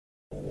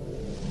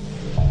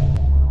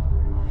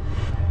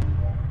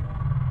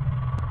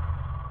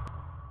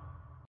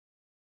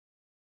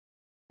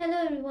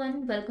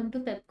everyone, welcome to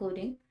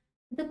Pepcoding.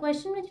 The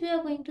question which we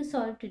are going to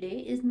solve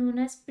today is known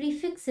as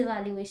prefix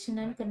evaluation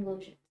and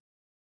conversion.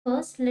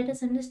 First, let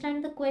us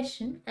understand the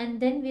question and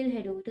then we'll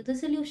head over to the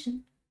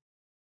solution.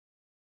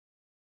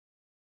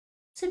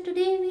 So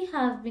today we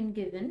have been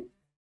given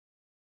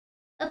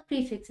a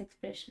prefix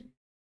expression.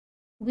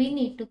 We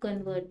need to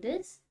convert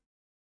this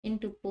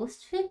into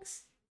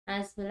postfix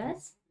as well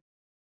as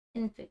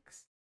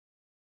infix.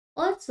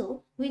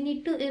 Also, we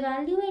need to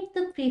evaluate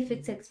the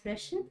prefix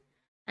expression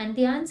and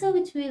the answer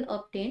which we will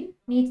obtain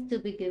needs to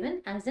be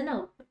given as an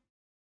output.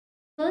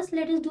 First,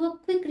 let us do a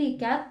quick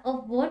recap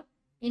of what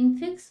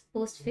infix,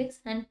 postfix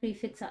and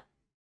prefix are.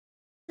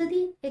 So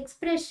the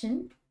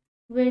expression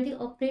where the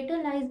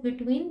operator lies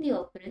between the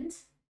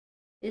operands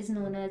is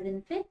known as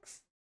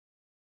infix.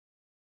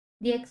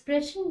 The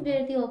expression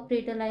where the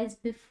operator lies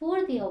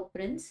before the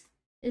operands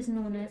is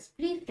known as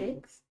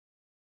prefix.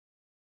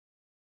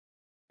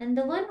 And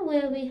the one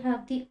where we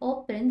have the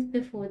operands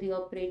before the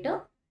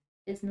operator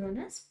is known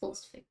as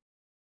postfix.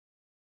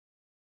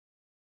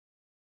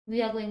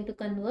 We are going to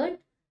convert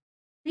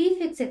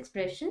prefix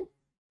expression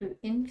to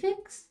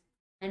infix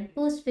and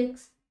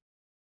postfix.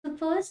 So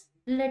first,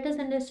 let us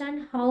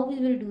understand how we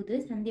will do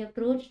this and the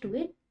approach to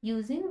it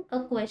using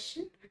a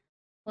question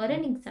or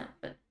an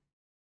example.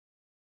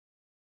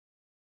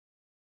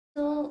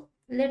 So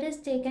let us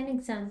take an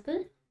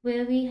example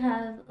where we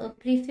have a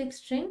prefix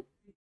string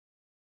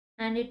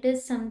and it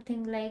is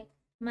something like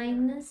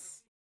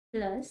minus,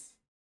 plus,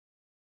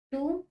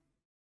 2,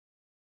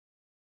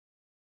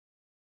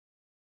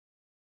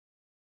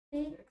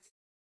 6,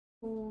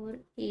 4,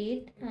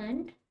 8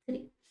 and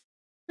 3.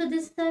 So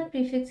this is our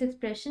prefix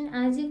expression.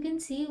 As you can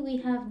see, we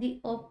have the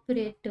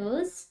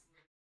operators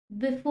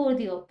before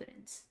the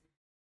operands.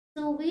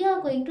 So we are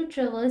going to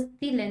traverse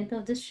the length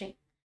of the string.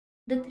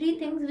 The three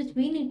things which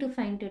we need to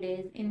find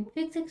today is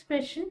infix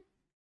expression,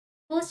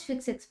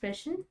 postfix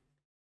expression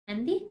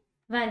and the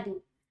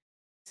value.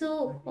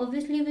 So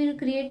obviously we'll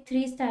create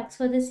three stacks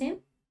for the same.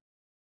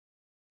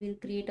 We'll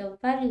create a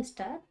value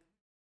stack,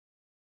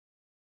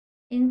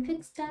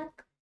 infix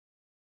stack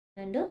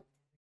and a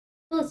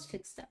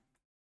postfix stack.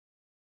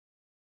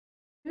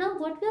 Now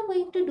what we are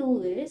going to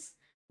do is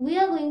we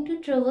are going to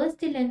traverse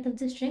the length of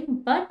the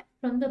string but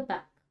from the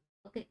back.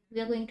 Okay,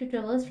 we are going to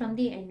traverse from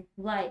the end.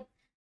 Why?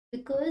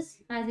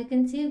 Because as you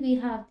can see, we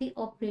have the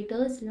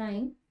operators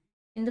lying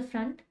in the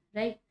front,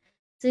 right?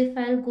 So if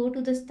I'll go to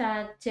the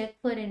stack, check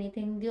for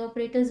anything, the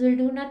operators will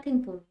do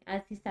nothing for me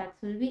as the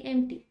stacks will be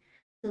empty.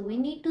 So we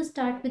need to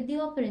start with the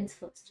operands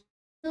first.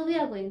 So we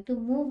are going to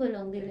move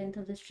along the length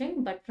of the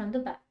string but from the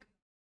back.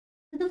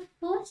 So the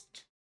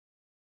first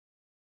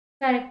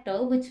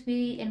character which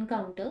we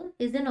encounter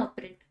is an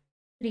operand,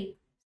 3.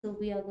 So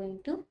we are going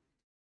to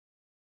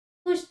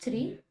push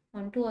 3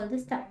 onto all the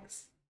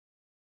stacks.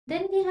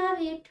 Then we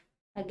have 8,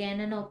 again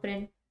an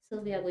operand.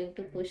 So we are going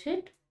to push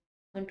it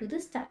onto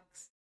the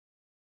stacks.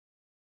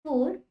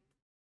 4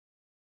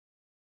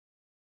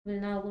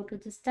 will now go to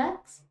the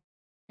stacks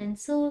and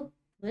so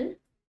will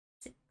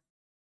 6.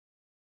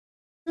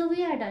 So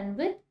we are done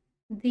with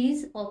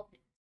these operands.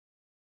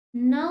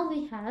 Now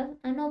we have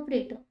an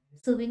operator.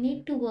 So we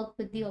need to work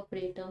with the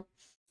operator.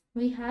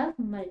 We have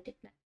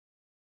multiply.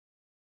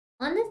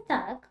 On the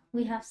stack,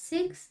 we have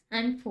 6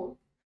 and 4.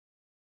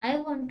 I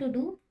want to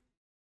do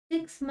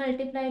 6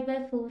 multiplied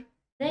by 4,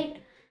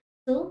 right?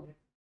 So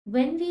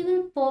when we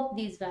will pop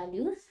these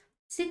values,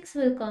 6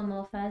 will come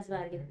off as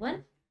value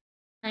 1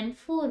 and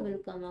 4 will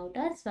come out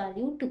as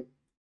value 2.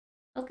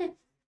 Okay.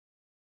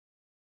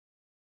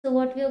 So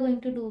what we are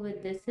going to do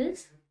with this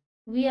is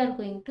we are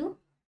going to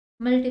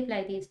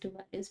multiply these two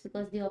values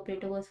because the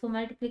operator was for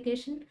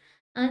multiplication.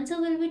 Answer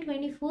will be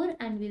 24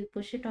 and we'll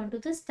push it onto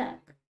the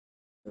stack.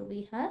 So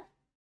we have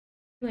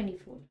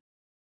 24.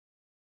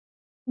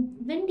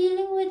 When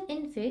dealing with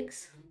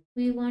infix,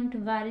 we want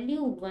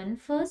value 1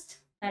 first,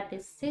 that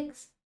is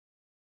 6,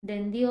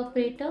 then the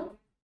operator,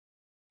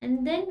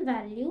 and then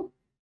value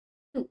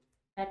 2,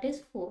 that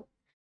is 4.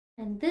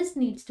 And this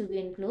needs to be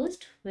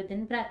enclosed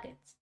within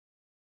brackets.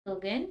 So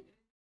again,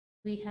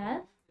 we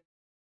have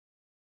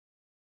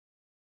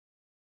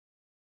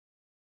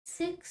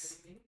 6,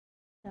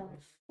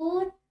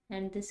 4,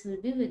 and this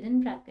will be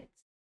within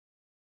brackets.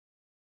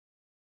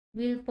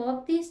 We'll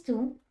pop these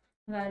two,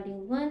 value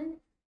 1,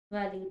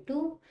 value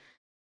 2.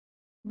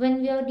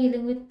 When we are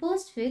dealing with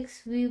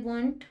postfix, we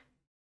want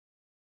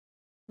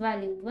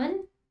value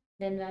 1,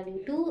 then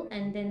value 2,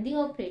 and then the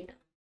operator.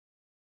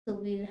 So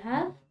we'll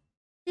have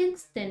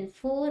 6, then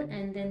 4,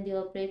 and then the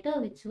operator,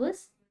 which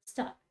was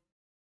star.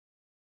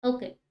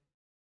 Okay.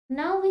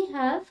 Now we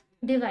have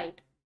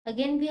divide.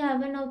 Again, we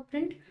have an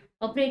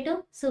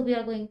operator, so we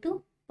are going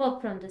to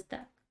pop from the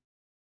stack.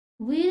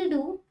 We'll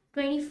do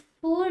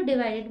 24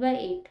 divided by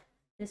 8.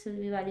 This will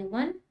be value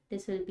 1,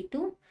 this will be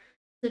 2.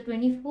 So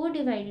 24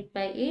 divided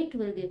by 8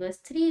 will give us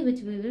 3,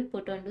 which we will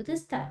put onto the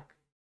stack.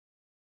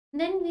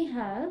 Then we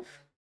have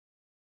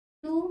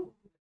 2,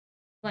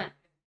 1.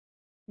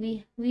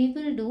 We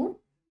will do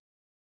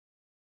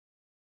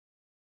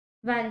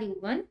value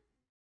 1,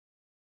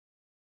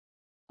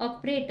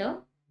 operator,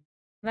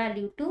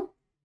 value 2,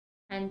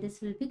 and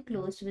this will be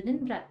closed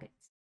within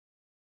brackets.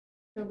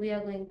 So we are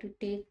going to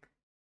take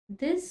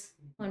this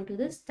onto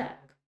the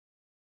stack.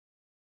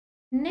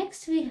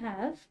 Next we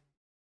have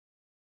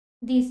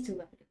these two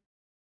values.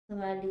 So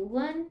value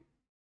 1,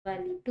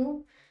 value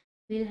 2.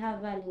 We'll have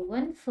value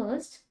 1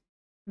 first,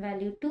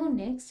 value 2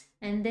 next,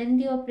 and then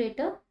the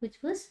operator which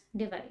was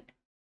divide.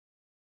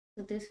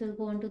 So this will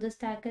go onto the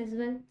stack as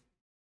well.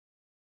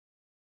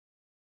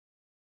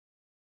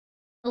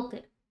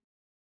 Okay.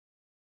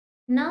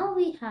 Now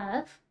we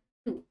have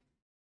 2.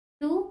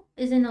 2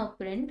 is an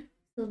operand,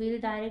 so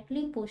we'll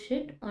directly push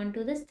it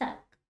onto the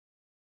stack.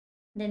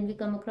 Then we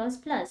come across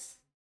plus.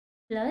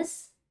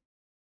 Plus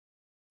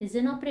is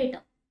an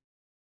operator.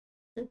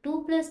 So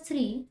 2 plus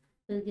 3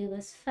 will give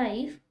us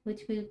 5,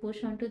 which we'll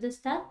push onto the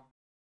stack.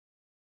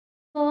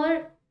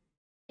 For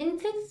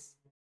infix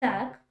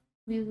stack,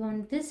 we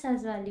want this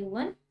as value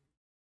 1,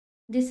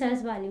 this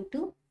as value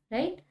 2,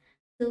 right?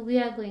 So we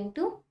are going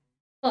to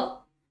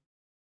pop.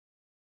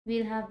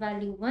 We'll have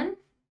value 1,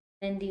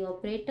 then the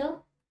operator,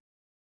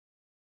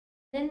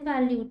 then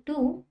value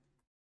 2,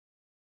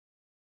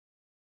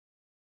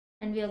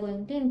 and we are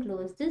going to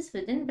enclose this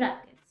within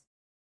brackets.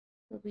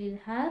 So we'll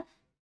have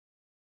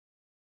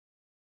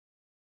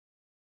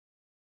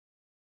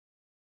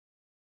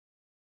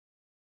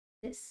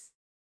this.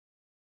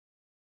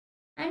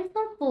 And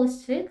for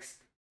postfix,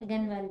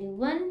 again value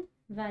 1,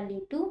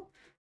 value 2.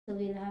 So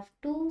we'll have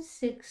 2,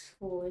 6,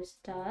 4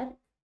 star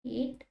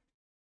 8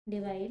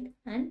 divide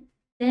and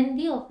then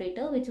the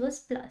operator which was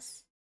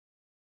plus.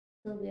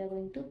 So we are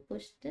going to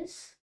push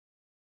this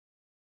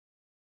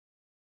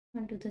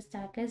onto the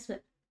stack as well.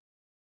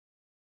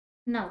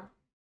 Now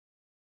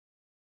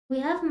we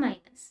have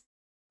minus.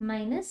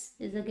 Minus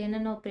is again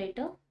an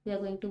operator. We are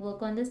going to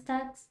work on the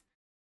stacks.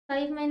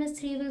 5 minus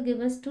 3 will give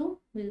us 2.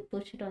 We'll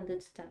push it on the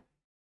stack.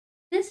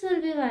 This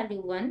will be value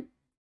 1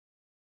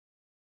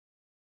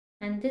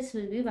 and this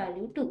will be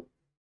value 2.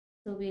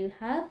 So we'll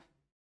have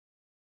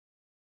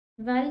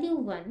value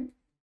 1,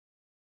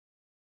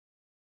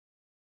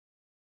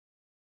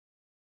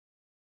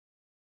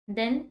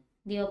 then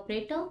the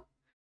operator,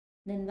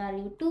 then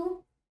value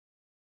 2,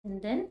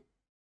 and then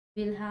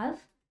we'll have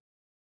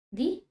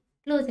the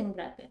closing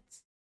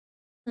brackets.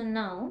 So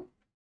now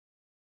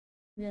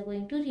we are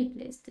going to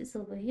replace this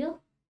over here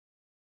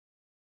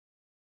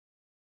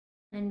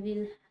and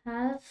we'll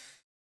have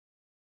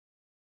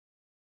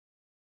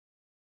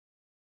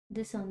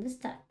this on the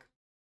stack.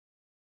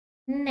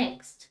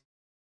 Next,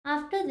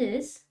 after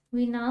this,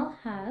 we now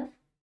have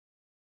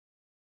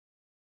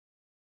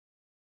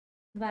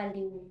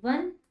value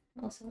 1,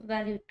 also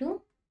value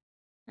 2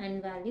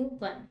 and value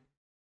 1.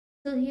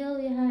 So here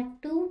we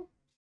had 2.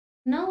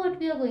 Now what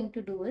we are going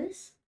to do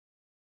is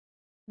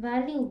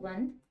value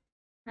 1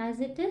 as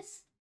it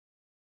is,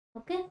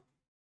 okay.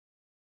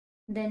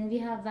 Then we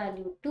have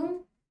value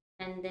 2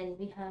 and then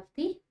we have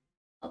the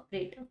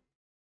operator.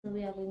 So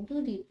we are going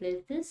to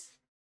replace this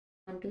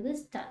onto the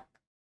stack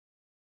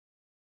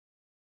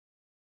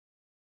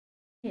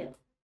here.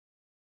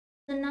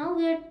 So now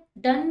we are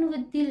done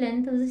with the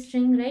length of the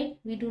string, right?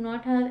 We do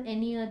not have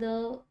any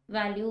other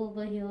value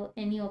over here,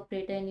 any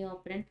operator, any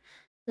operand.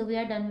 So we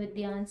are done with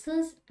the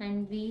answers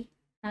and we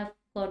have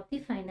got the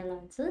final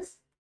answers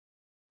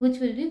which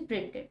will be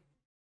printed.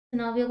 So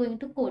now we are going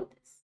to code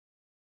this.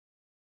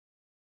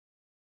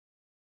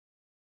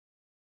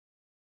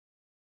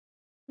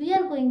 We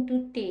are going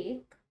to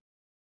take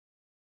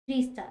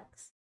 3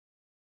 stacks.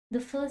 The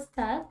first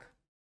stack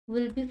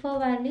will be for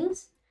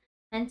values,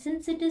 and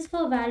since it is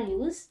for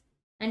values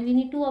and we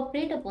need to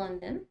operate upon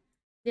them,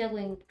 we are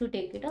going to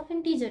take it of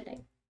integer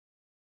type.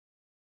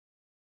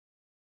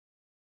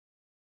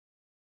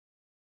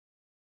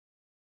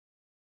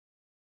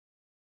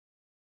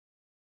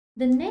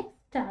 The next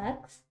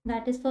stacks,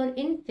 that is for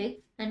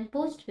infix and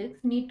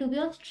postfix, need to be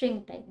of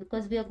string type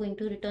because we are going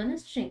to return a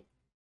string.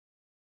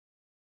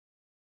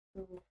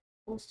 So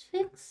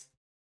postfix,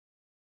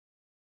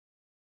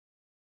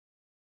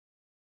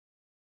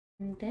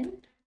 and then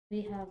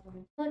we have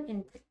one for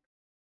infix.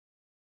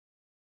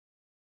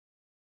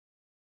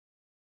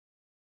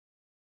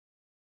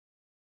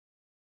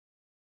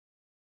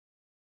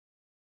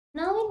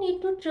 Now we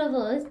need to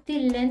traverse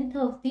the length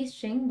of the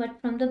string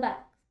but from the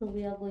back. So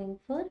we are going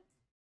for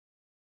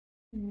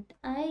int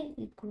I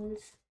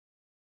equals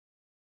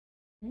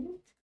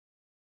length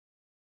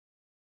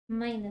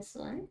minus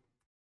 1.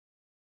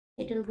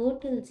 It will go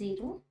till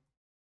 0.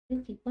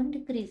 We'll keep on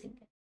decreasing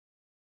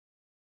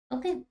it.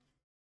 Okay.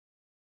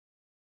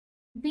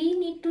 We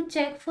need to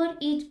check for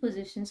each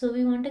position. So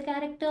we want a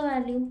character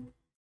value.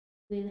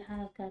 We'll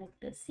have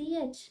character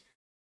ch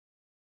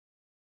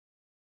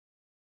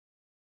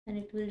and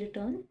it will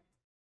return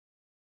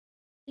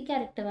the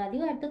character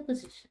value at the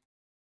position.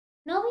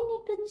 Now we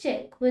need to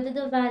check whether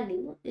the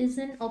value is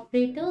an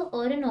operator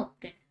or an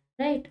operand,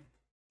 right?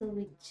 So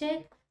we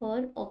check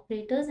for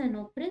operators and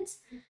operands.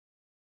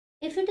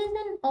 If it is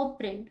an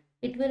operand,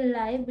 it will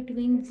lie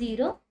between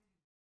 0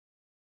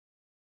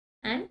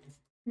 and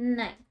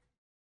 9.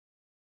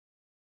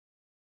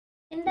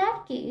 In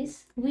that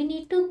case, we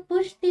need to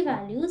push the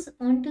values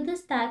onto the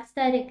stacks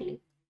directly.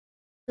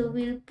 So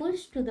we'll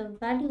push to the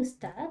value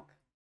stack,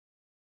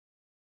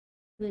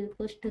 we'll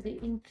push to the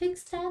infix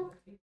stack,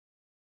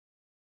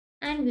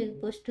 and we'll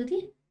push to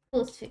the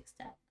postfix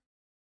stack.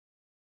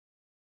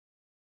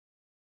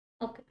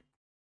 Okay.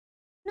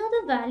 Now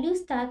the value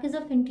stack is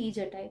of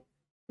integer type.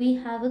 We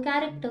have a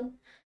character.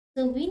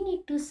 So we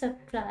need to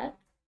subtract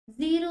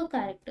 0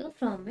 character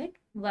from it.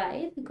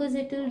 Why? Because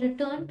it will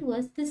return to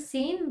us the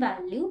same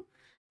value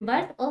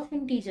but of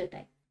integer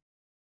type.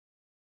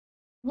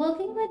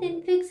 Working with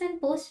infix and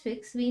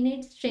postfix, we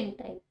need string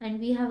type and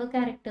we have a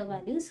character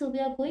value. So we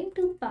are going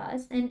to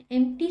pass an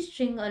empty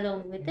string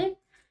along with it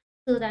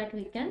so that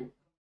we can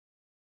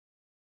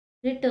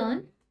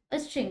return a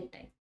string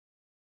type.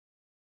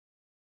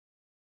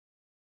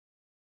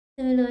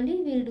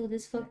 Similarly, we'll do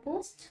this for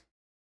post.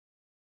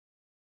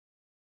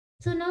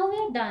 So now we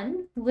are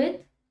done with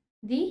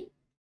the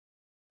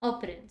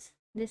operands.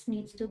 This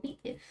needs to be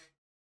if.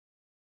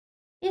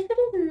 If it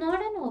is not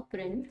an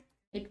operand,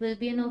 it will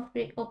be an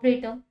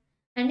operator.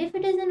 And if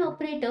it is an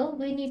operator,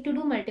 we need to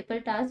do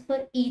multiple tasks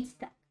for each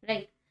stack,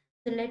 right?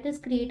 So let us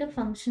create a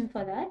function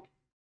for that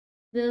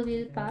where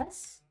we'll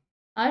pass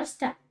our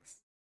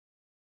stacks.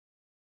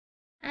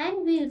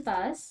 And we'll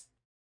pass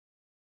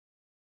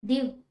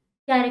the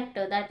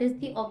character, that is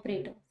the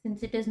operator.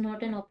 Since it is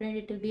not an operand,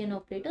 it will be an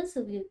operator.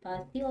 So we'll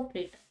pass the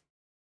operator.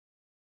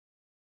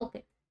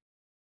 Okay.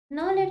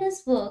 Now let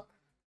us work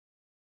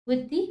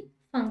with the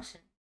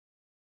function.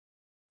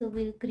 So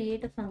we'll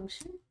create a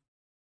function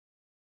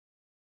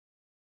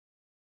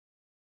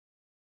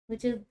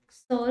which will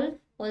solve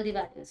all the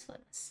values for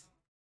us.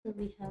 So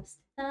we have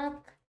stack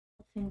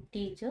of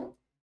integer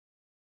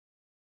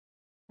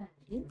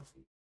value.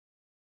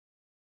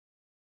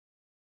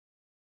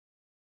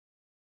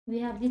 We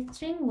have the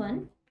string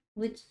one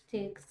which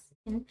takes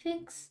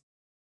infix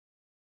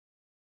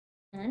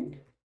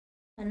and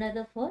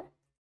another for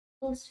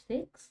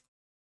postfix,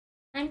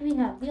 and we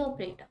have the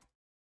operator.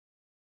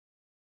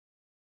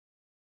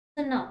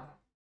 So now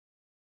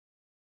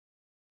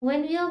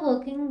when we are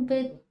working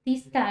with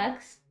these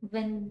stacks,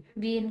 when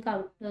we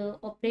encounter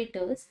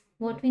operators,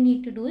 what we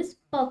need to do is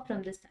pop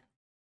from the stack.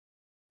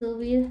 So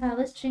we'll have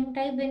a string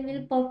type when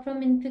we'll pop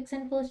from infix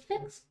and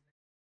postfix.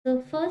 So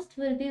first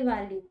will be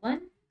value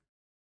 1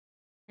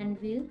 and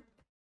we'll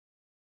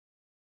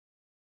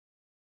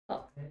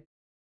pop.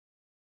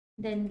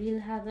 Then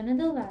we'll have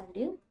another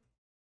value.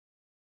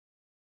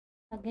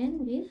 Again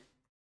we'll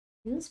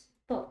use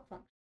pop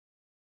function.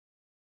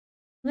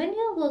 When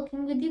you're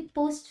working with the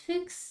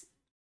postfix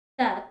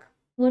stack,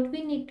 what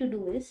we need to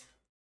do is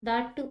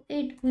that to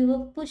it we were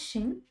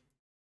pushing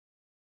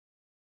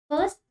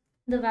first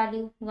the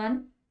value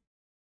 1,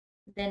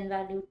 then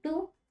value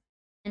 2,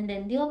 and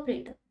then the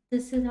operator.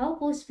 This is how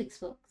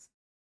postfix works.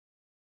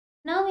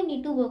 Now we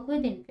need to work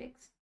with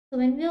infix. So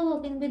when we are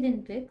working with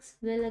infix,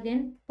 we'll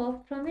again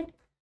pop from it.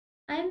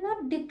 I am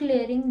not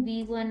declaring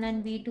v1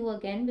 and v2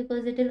 again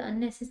because it will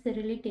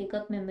unnecessarily take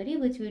up memory,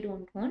 which we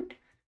don't want.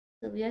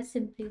 So we are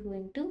simply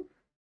going to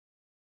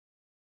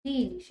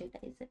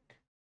reinitialize it.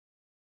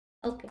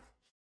 Okay.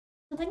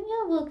 So when we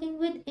are working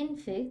with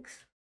infix,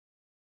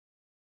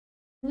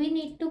 we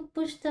need to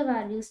push the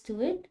values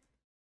to it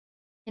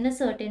in a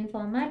certain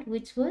format,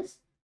 which was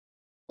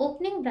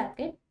opening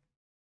bracket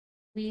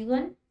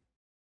v1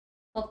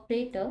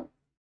 operator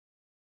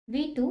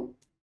v2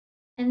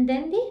 and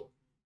then the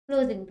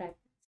closing bracket.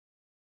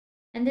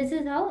 And this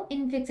is how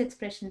infix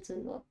expressions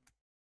will work.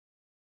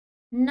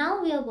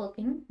 Now we are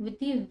working with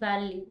the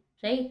value,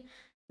 right?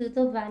 So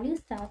the value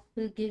stack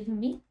will give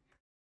me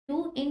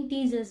 2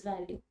 integers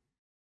value.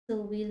 So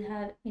we'll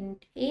have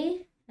int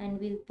a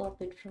and we'll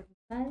pop it from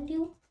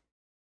value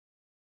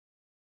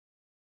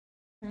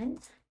and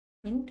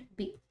int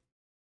b.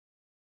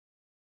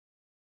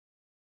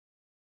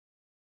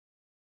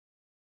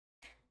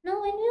 Now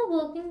when we are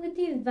working with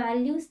the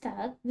value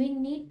stack, we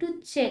need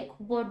to check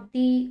what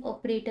the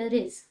operator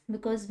is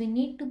because we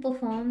need to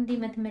perform the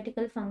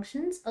mathematical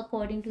functions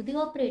according to the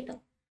operator.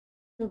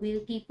 So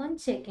we'll keep on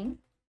checking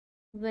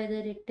whether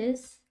it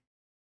is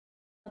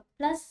a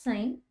plus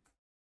sign,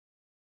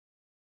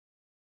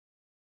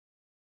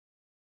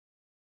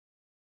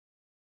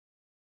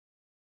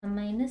 a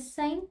minus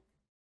sign,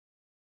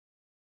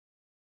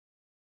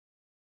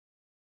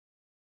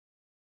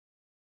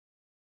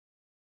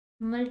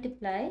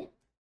 multiply,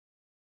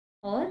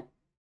 or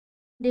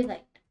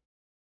divide.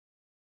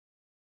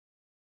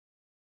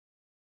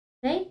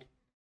 Right?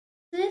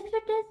 So if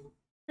it is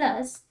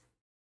plus,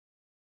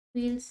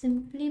 we'll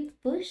simply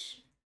push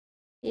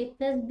a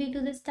plus b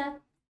to the stack.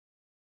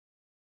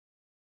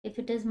 If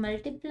it is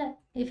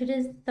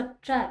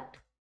subtract,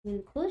 we'll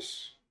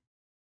push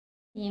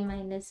a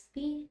minus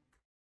b.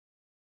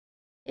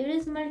 If it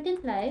is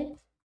multiply,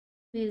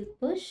 we'll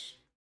push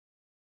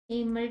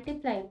a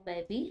multiplied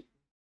by b.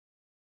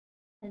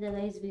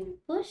 Otherwise, we'll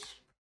push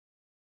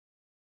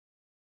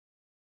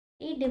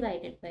a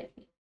divided by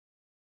b.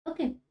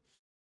 Okay.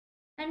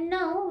 And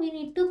now we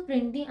need to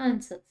print the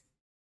answers.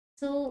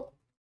 So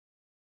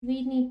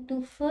we need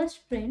to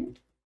first print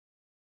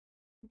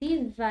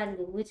the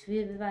value which we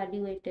have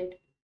evaluated.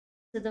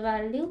 So the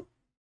value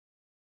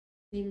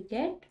we'll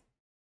get.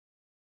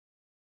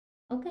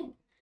 Okay,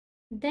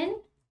 then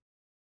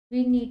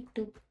we need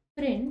to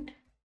print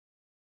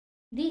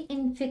the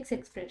infix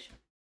expression.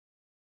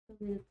 So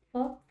we'll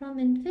pop from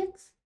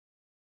infix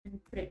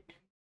and print.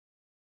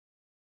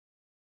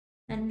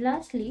 And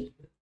lastly,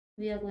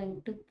 we are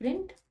going to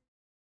print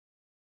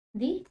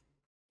the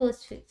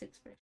postfix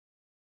expression.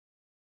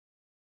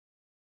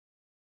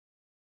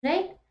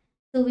 Right?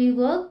 So we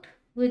worked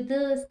with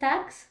the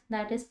stacks,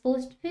 that is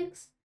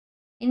postfix,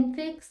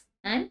 infix,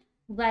 and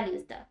value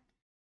stack.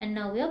 And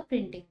now we are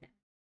printing them.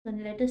 So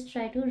let us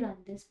try to run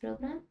this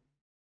program.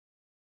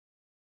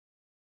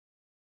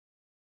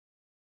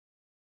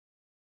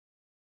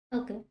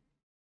 Okay,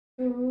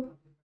 so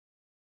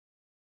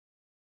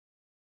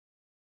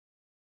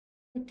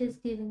it is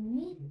giving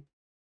me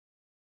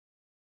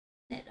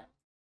error.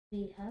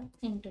 We have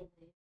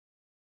interval.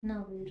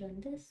 Now we'll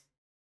run this.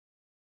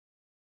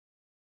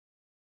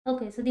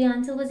 Okay, so the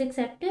answer was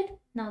accepted.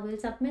 Now we'll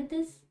submit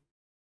this.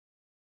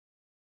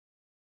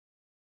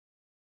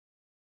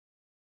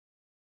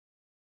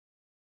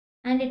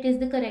 And it is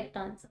the correct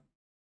answer.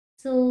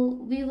 So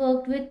we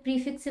worked with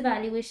prefix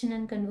evaluation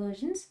and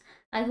conversions.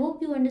 I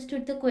hope you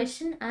understood the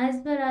question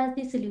as well as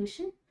the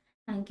solution.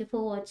 Thank you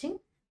for watching.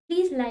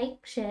 Please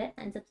like, share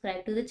and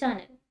subscribe to the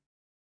channel.